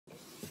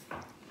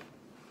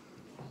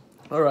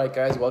Alright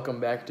guys, welcome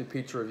back to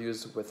Pizza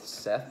Reviews with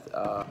Seth.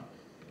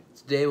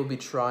 Today we'll be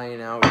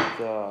trying out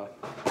the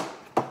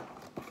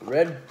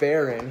Red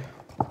Baron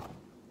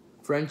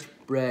French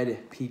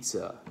bread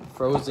pizza.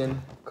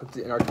 Frozen, cooked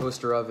it in our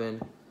toaster oven.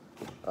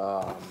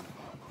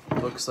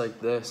 Looks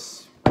like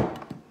this.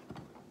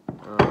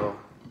 Oh,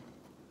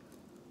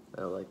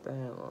 I like that,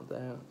 I love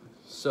that.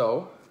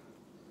 So,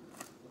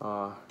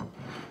 I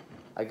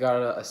got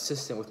an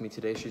assistant with me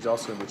today. She's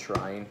also going to be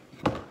trying.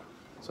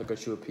 So I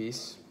got you a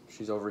piece.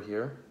 She's over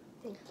here.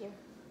 Thank you.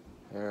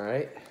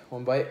 Alright,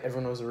 one bite.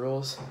 Everyone knows the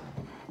rules.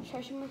 Should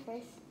I show my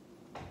face?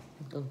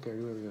 Don't care,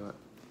 do whatever you want.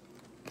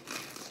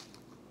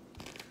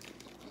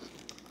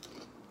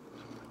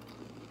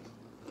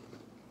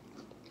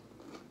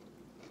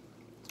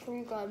 It's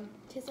pretty good.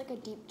 Tastes like a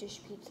deep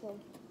dish pizza.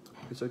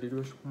 Pizza deep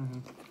dish? Mm-hmm.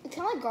 It's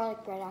kind of like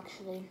garlic bread,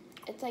 actually.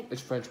 It's like...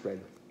 It's French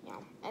bread. Yeah.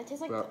 It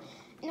tastes like... it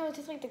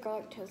tastes like the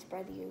garlic toast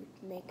bread you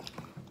make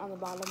on the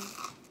bottom.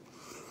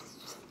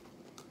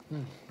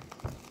 Hmm.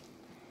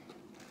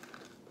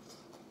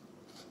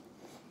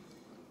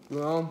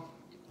 Well,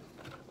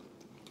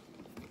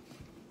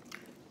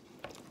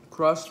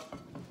 crust,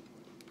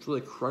 it's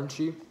really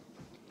crunchy.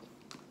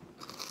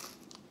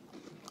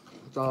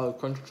 It's got a lot of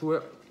crunch to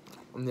it.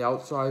 On the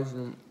outside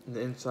and the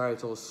inside,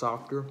 it's a little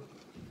softer, a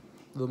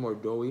little more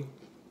doughy.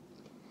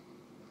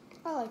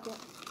 I like it.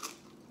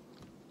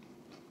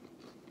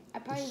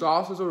 The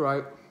sauce is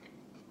alright.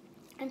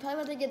 I'd probably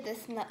rather get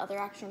this than the other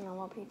actual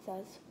normal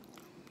pizzas.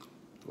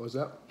 What was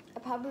that?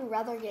 I'd probably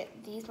rather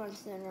get these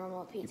ones than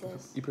normal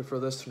pizzas. You prefer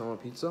this to normal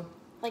pizza?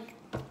 Like,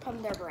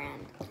 from their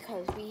brand,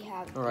 because we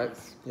have these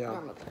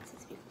normal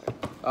pizzas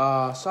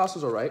before. Sauce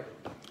is alright.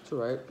 It's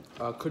alright.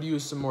 Could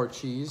use some more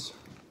cheese.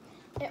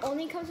 It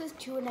only comes with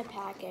 2 in a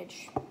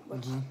package,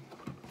 which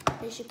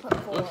they should put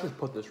 4. Let's just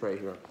put this right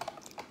here.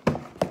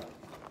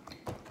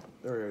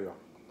 There you go.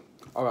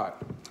 Alright.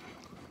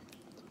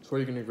 So what are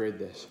you going to grade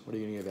this? What are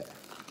you going to give it?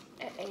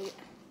 An 8.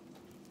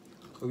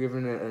 We're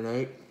giving it an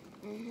 8?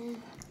 Mm-hmm.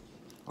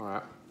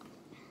 Alright.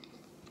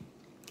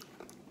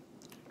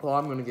 Well,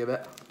 I'm going to give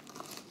it...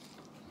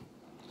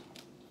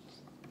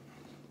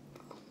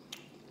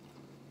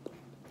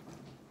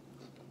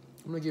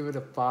 I'm going to give it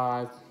a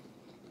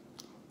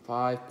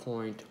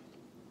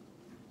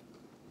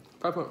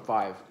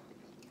 5.5.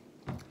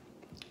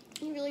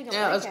 You really don't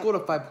Yeah, like let's it. go to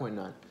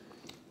 5.9.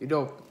 You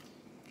know,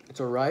 it's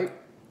alright.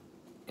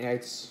 And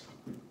it's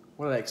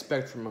what I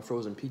expect from a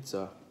frozen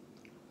pizza.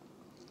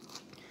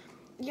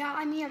 Yeah,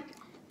 I mean...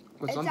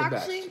 It's not the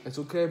best. It's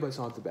okay, but it's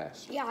not the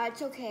best. Yeah,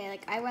 it's okay.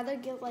 Like, I'd rather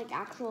get, like,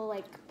 actual,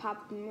 like, not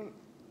Papa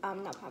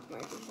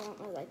Murphy's, I don't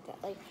really like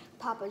that. Like,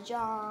 Papa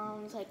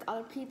John's, like,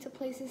 other pizza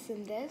places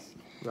than this.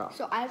 Yeah.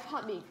 So I'd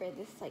probably grade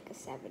this, like, a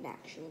 7,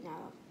 actually,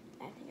 now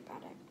that I think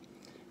about it.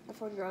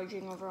 If we're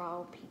judging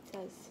overall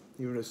pizzas.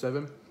 Even a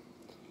 7?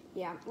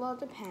 Yeah, well, it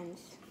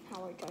depends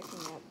how we're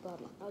judging it,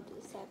 but I'll do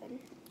a 7.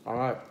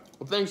 Alright.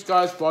 Well, thanks,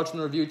 guys, for watching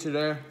the review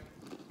today.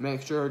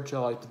 Make sure to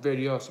like the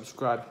video,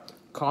 subscribe,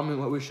 comment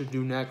what we should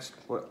do next,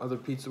 what other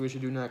pizza we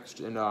should do next,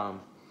 and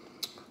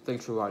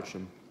thanks for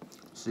watching.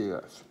 See you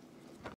guys.